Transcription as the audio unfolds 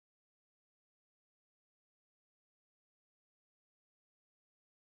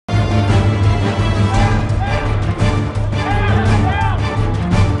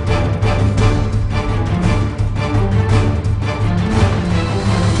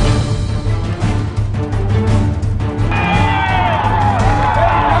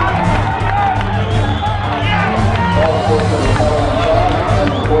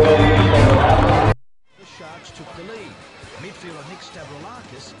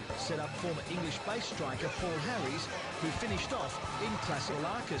set up former English base striker Paul Harries, who finished off in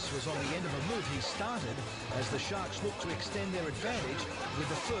Stavroulakis was on the end of a move he started as the Sharks looked to extend their advantage with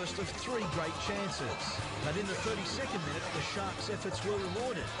the first of 3 great chances. But in the 32nd minute, the Sharks' efforts were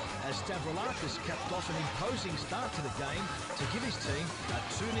rewarded as Stavroulakis capped off an imposing start to the game to give his team a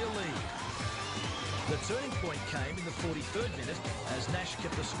 2-0 lead. The turning point came in the 43rd minute as Nash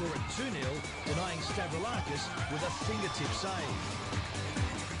kept the score at 2-0, denying Stavroulakis with a fingertip save.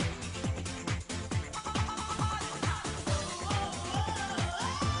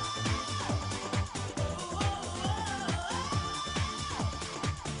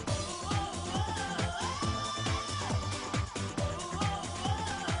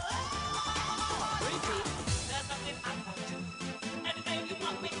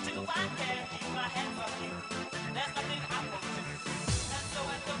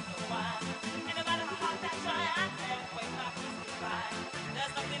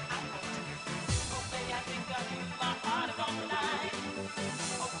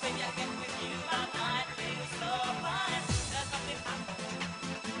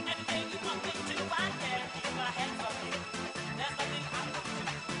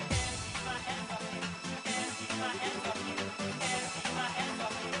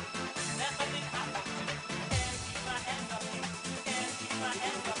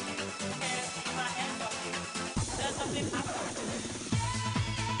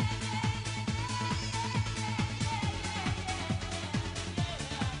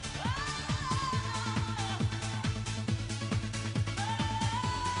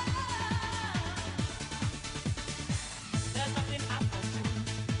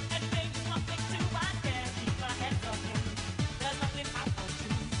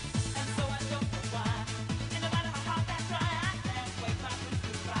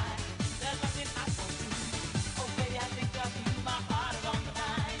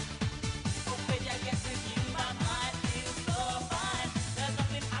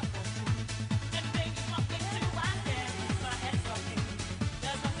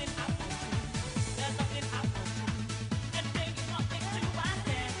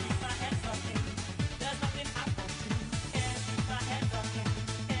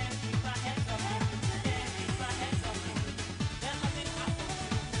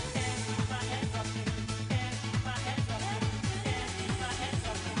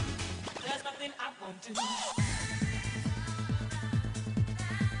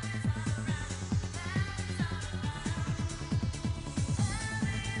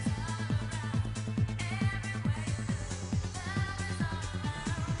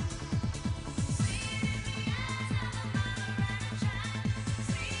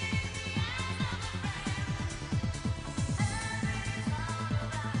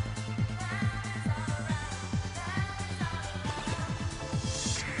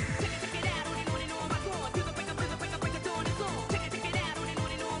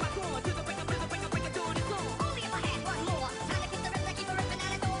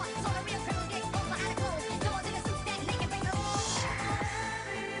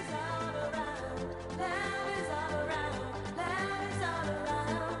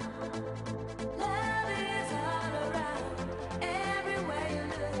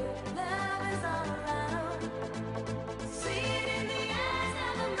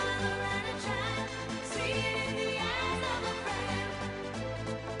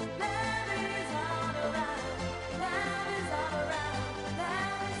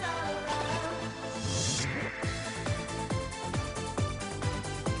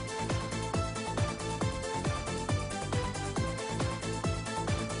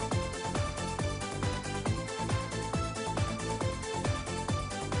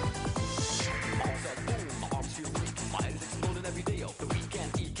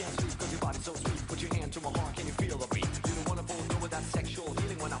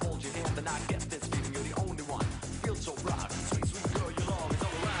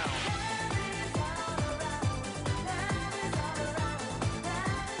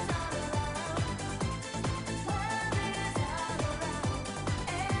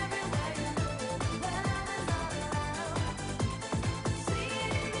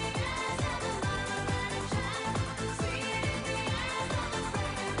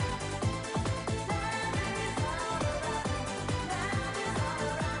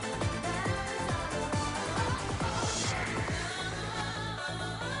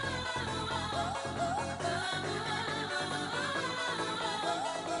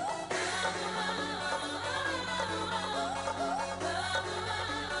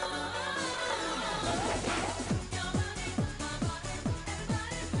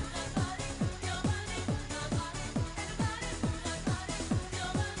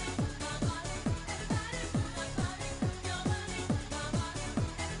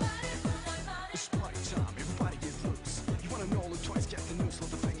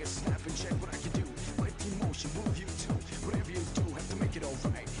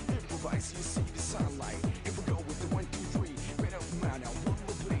 so you see the sunlight. Here we go with the 1, 2, 3. Right up now, now what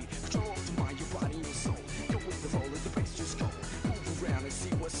will play? Control of the mind, your body, and your soul. Go with the roll, let the bass just go. Move around and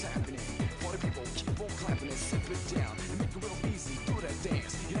see what's happening. For the people, keep on clapping and sip it down. And make it real easy, do that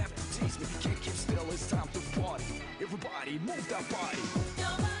dance. You have to tease me, can't keep still, it's time to party. Everybody, move that body.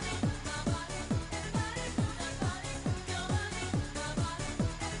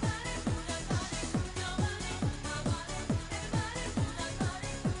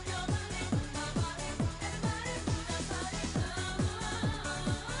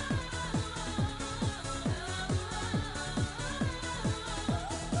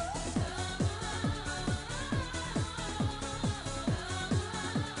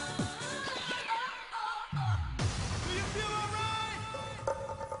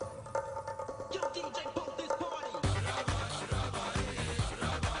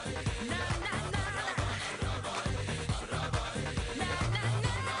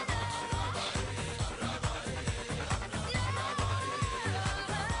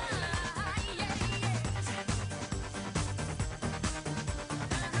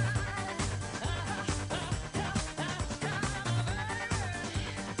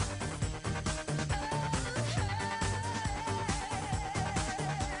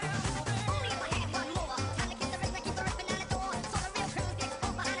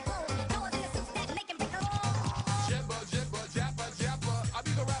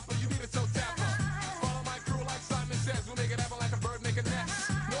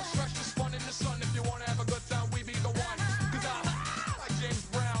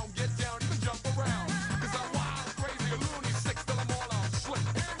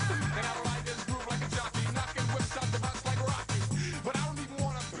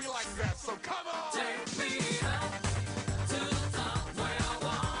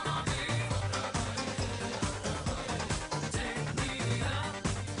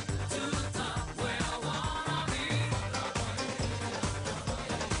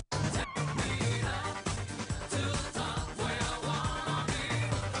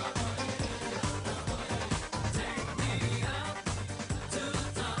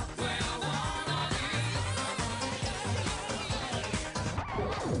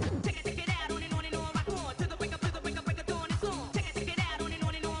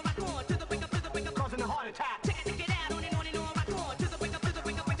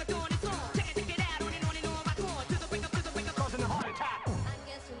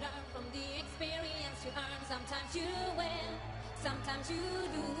 Sometimes you win, sometimes you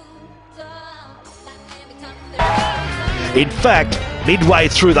lose. In fact, midway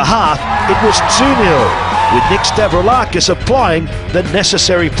through the half, it was 2-0, with Nick Stavroulakis applying the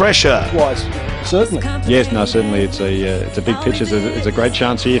necessary pressure. Wise, certainly. Yes, no, certainly it's a big pitch. It's a great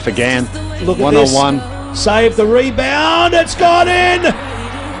chance here for Gann. Look at One-on-one. Save the rebound. It's gone in.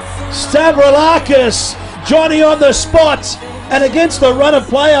 Stavroulakis, Johnny on the spot. And against the run of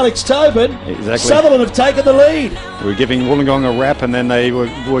play, Alex Tobin, Exactly. Sutherland have taken the lead. We were giving Wollongong a rap, and then they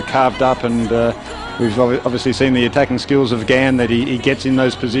were carved up, and we've obviously seen the attacking skills of Gann, that he gets in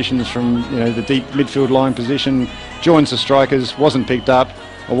those positions from the deep midfield line position, joins the strikers, wasn't picked up,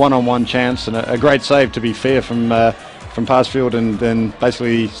 a one-on-one chance, and a great save, to be fair, from Parsfield, and then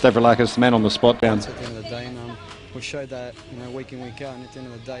basically Stavroulakis, the man on the spot, down. At the end of the day, and we showed that week in, week out, and at the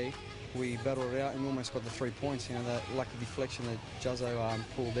end of the day we battled it out and we almost got the 3 points. That lucky deflection that Juzzo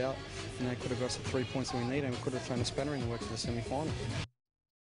pulled out, could have got us the 3 points that we needed, and we could have thrown a spanner in the works for the semi-final.